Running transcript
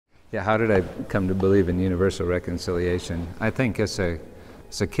Yeah, how did I come to believe in universal reconciliation? I think as a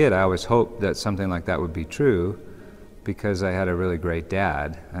kid, I always hoped that something like that would be true because I had a really great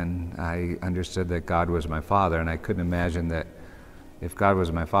dad, and I understood that God was my father, and I couldn't imagine that if God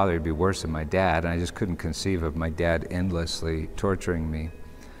was my father, he'd be worse than my dad, and I just couldn't conceive of my dad endlessly torturing me.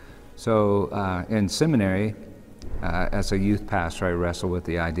 So in seminary, as a youth pastor, I wrestled with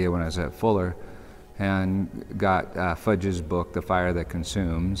the idea when I was at Fuller, and got Fudge's book, The Fire That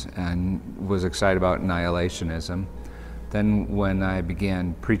Consumes, and was excited about annihilationism. Then when I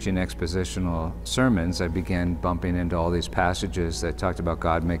began preaching expositional sermons, I began bumping into all these passages that talked about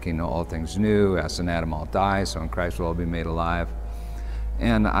God making all things new, as in Adam all die, so in Christ will all be made alive.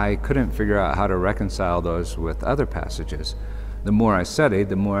 And I couldn't figure out how to reconcile those with other passages. The more I studied,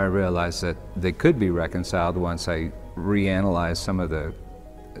 the more I realized that they could be reconciled once I reanalyzed some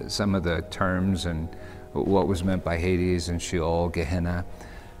of the terms and what was meant by Hades and Sheol, Gehenna.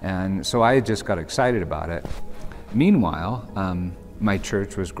 And so I just got excited about it. Meanwhile, my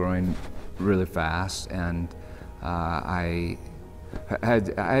church was growing really fast, and I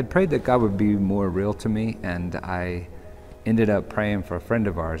had prayed that God would be more real to me, and I ended up praying for a friend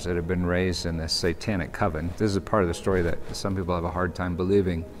of ours that had been raised in this satanic coven. This is a part of the story that some people have a hard time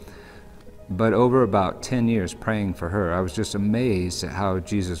believing. But over about 10 years praying for her, I was just amazed at how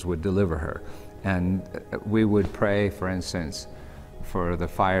Jesus would deliver her. And we would pray, for instance, for the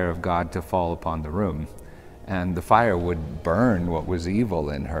fire of God to fall upon the room. And the fire would burn what was evil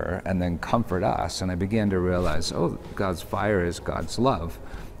in her and then comfort us. And I began to realize, oh, God's fire is God's love.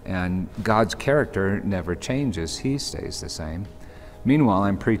 And God's character never changes. He stays the same. Meanwhile,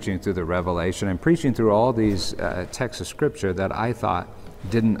 I'm preaching through the Revelation. I'm preaching through all these texts of Scripture that I thought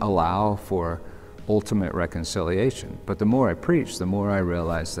didn't allow for ultimate reconciliation. But the more I preached, the more I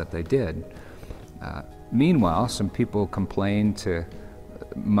realized that they did. Meanwhile, some people complained to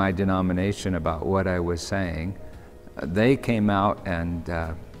my denomination about what I was saying. They came out and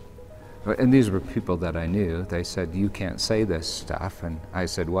these were people that I knew. They said, you can't say this stuff. And I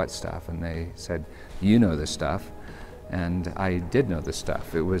said, what stuff? And they said, you know the stuff. And I did know the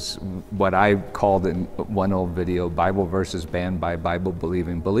stuff. It was what I called in one old video, Bible verses banned by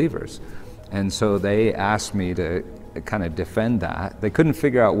Bible-believing believers. And so they asked me to kind of defend that. They couldn't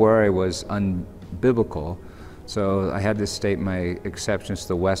figure out where I was unbiblical, so I had to state my exceptions to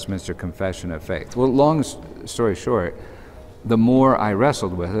the Westminster Confession of Faith. Well, long story short, the more I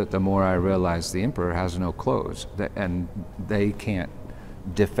wrestled with it, the more I realized the emperor has no clothes, and they can't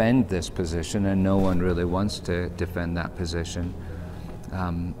defend this position, and no one really wants to defend that position.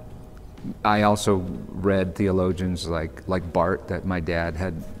 I also read theologians like Barth that my dad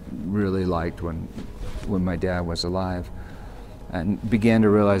had really liked when my dad was alive, and began to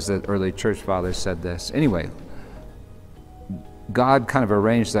realize that early church fathers said this. Anyway, God kind of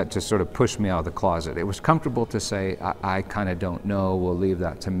arranged that to sort of push me out of the closet. It was comfortable to say, I kind of don't know, we'll leave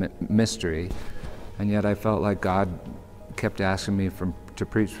that to mystery. And yet I felt like God kept asking me to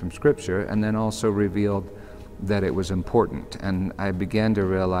preach from Scripture, and then also revealed that it was important. And I began to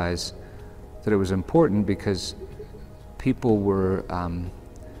realize that it was important because people were,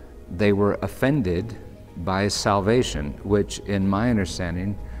 they were offended by salvation, which in my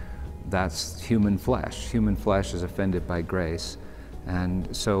understanding, that's human flesh. Human flesh is offended by grace.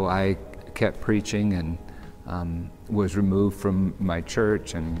 And so I kept preaching and was removed from my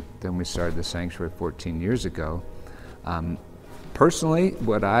church, and then we started the sanctuary 14 years ago. Personally,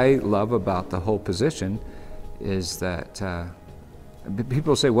 what I love about the whole position is that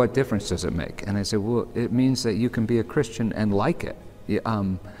people say, what difference does it make? And I say, well, it means that you can be a Christian and like it.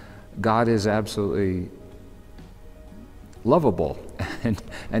 God is absolutely lovable,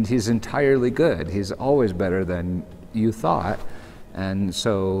 and he's entirely good. He's always better than you thought. And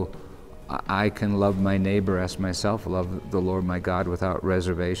so I can love my neighbor as myself, love the Lord my God without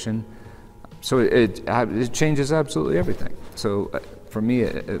reservation. So it changes absolutely everything. So for me,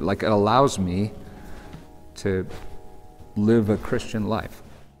 it allows me to live a Christian life.